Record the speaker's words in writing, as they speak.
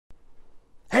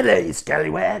Hello, you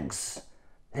scallywags.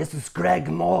 This is Greg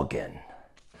Morgan,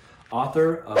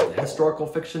 author of the historical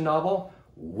fiction novel,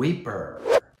 Weeper.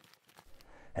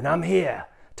 and I'm here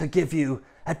to give you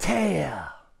a tale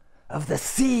of the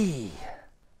sea.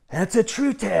 And it's a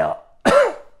true tale.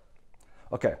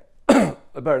 Okay, I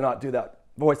better not do that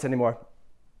voice anymore.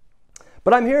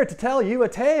 But I'm here to tell you a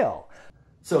tale.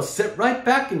 So sit right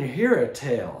back and hear a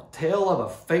tale of a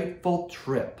fateful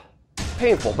trip.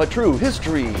 Painful but true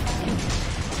history.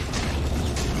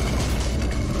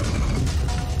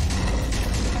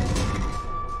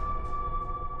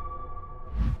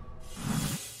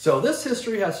 So this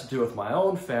history has to do with my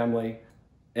own family,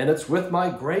 and it's with my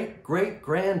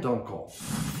great-great-granduncle,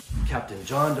 Captain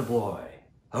John DeBlois.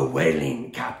 A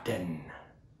whaling captain.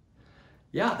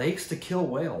 Yeah, they used to kill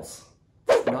whales.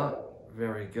 Not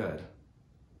very good.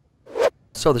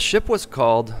 So the ship was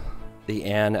called the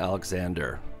Anne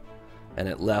Alexander, and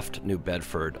it left New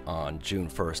Bedford on June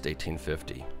 1st,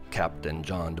 1850. Captain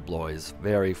John DeBlois'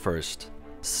 very first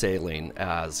sailing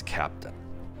as captain.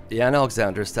 The Anne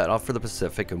Alexander set off for the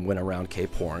Pacific and went around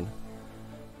Cape Horn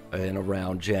in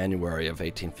around January of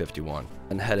 1851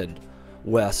 and headed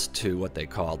west to what they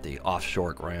called the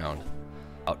offshore ground,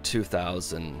 about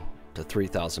 2,000 to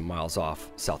 3,000 miles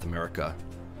off South America.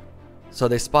 So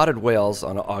they spotted whales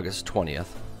on August 20th,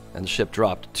 and the ship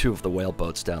dropped 2 of the whale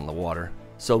boats down in the water.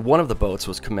 So one of the boats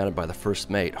was commanded by the first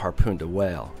mate, harpooned a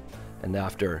whale, and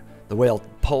after the whale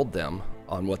pulled them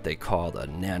on what they called a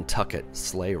Nantucket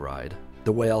sleigh ride,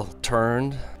 the whale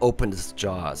turned, opened its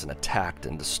jaws, and attacked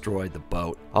and destroyed the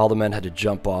boat. All the men had to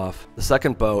jump off. The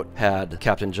second boat had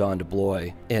Captain John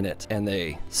DeBlois in it, and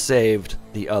they saved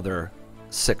the other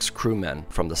 6 crewmen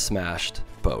from the smashed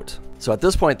boat. So at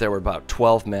this point, there were about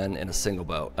 12 men in a single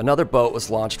boat. Another boat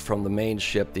was launched from the main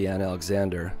ship, the Anne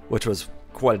Alexander, which was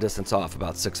quite a distance off,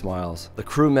 about 6 miles. The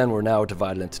crewmen were now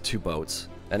divided into 2 boats,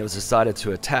 and it was decided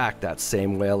to attack that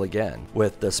same whale again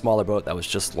with the smaller boat that was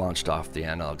just launched off the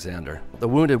Anne Alexander. The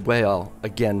wounded whale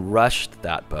again rushed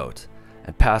that boat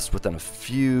and passed within a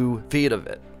few feet of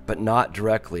it, but not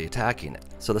directly attacking it.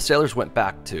 So the sailors went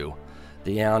back to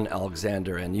the Anne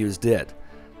Alexander and used it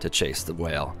to chase the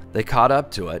whale. They caught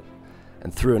up to it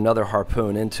and threw another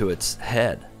harpoon into its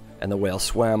head, and the whale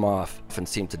swam off and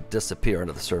seemed to disappear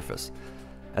under the surface.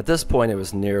 At this point, it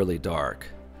was nearly dark,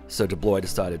 so DeBlois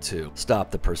decided to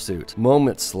stop the pursuit.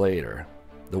 Moments later,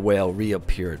 the whale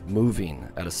reappeared, moving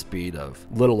at a speed of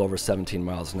little over 17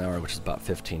 miles an hour, which is about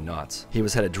 15 knots. He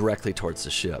was headed directly towards the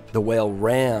ship. The whale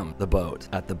rammed the boat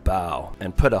at the bow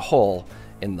and put a hole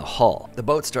in the hull. The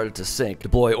boat started to sink.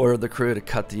 DeBlois ordered the crew to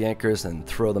cut the anchors and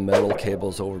throw the metal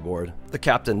cables overboard. The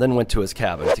captain then went to his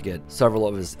cabin to get several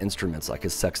of his instruments, like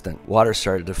his sextant. Water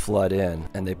started to flood in,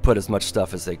 and they put as much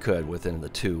stuff as they could within the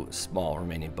 2 small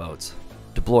remaining boats.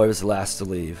 DeBlois was the last to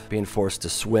leave, being forced to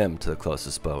swim to the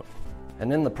closest boat.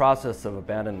 And in the process of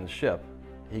abandoning the ship,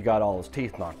 he got all his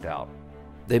teeth knocked out.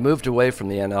 They moved away from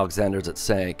the Anne Alexander as it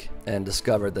sank and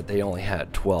discovered that they only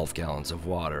had 12 gallons of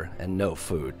water and no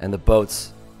food, and the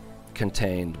boats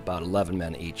contained about 11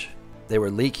 men each. They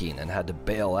were leaking and had to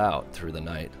bail out through the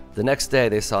night. The next day,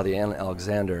 they saw the Anne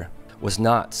Alexander was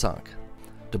not sunk.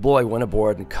 DeBlois went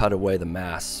aboard and cut away the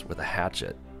masts with a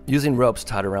hatchet. Using ropes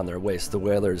tied around their waists, the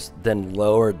whalers then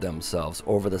lowered themselves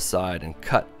over the side and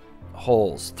cut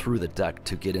holes through the deck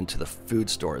to get into the food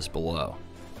stores below.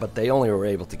 But they only were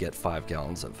able to get 5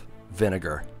 gallons of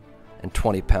vinegar and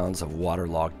 20 pounds of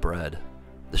waterlogged bread.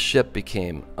 The ship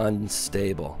became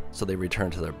unstable, so they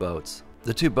returned to their boats.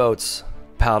 The 2 boats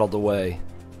paddled away,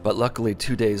 but luckily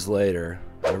 2 days later,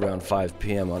 at around 5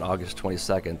 p.m. on August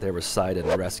 22nd, they were sighted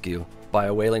and rescued by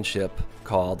a whaling ship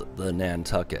called the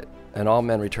Nantucket, and all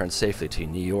men returned safely to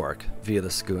New York via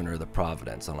the schooner the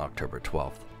Providence on October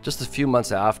 12th. Just a few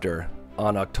months after,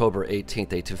 on October 18,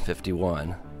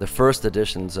 1851, the first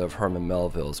editions of Herman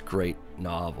Melville's great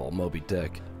novel, Moby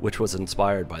Dick, which was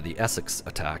inspired by the Essex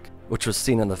attack, which was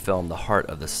seen in the film The Heart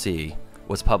of the Sea,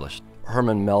 was published.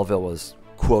 Herman Melville was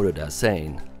quoted as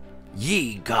saying,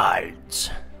 Ye gods,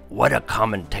 what a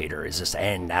commentator is this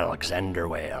Anne Alexander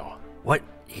whale. What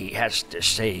he has to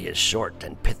say is short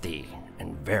and pithy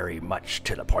and very much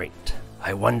to the point.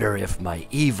 I wonder if my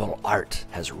evil art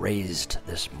has raised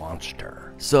this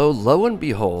monster. So lo and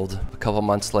behold, a couple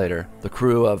months later, the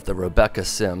crew of the Rebecca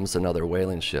Sims, another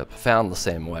whaling ship, found the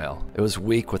same whale. It was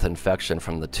weak with infection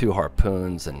from the 2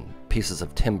 harpoons and pieces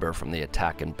of timber from the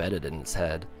attack embedded in its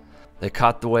head. They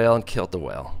caught the whale and killed the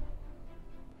whale.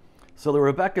 So the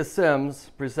Rebecca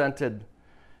Sims presented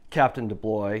Captain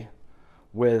DeBlois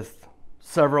with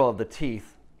several of the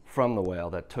teeth from the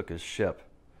whale that took his ship.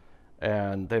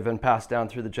 And they've been passed down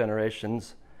through the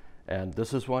generations, and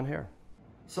this is one here.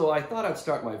 So I thought I'd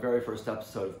start my very first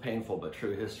episode of Painful But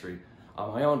True History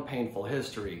on my own painful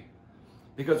history,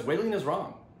 because whaling is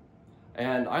wrong.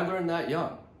 And I learned that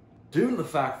young. Due to the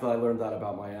fact that I learned that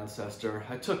about my ancestor,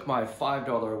 I took my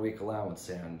 $5 a week allowance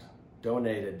and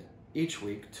donated each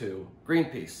week to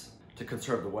Greenpeace to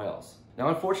conserve the whales. Now,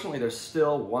 unfortunately, there's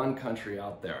still one country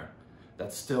out there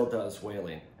that still does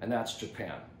whaling, and that's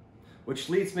Japan. Which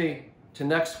leads me to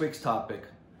next week's topic,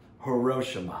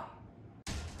 Hiroshima.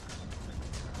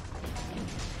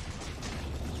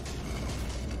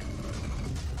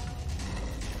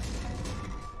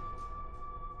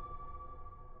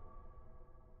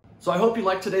 So I hope you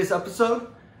liked today's episode,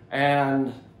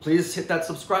 and please hit that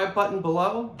subscribe button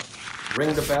below.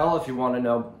 Ring the bell if you want to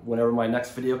know whenever my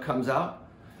next video comes out.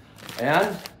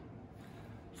 And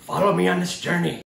follow me on this journey.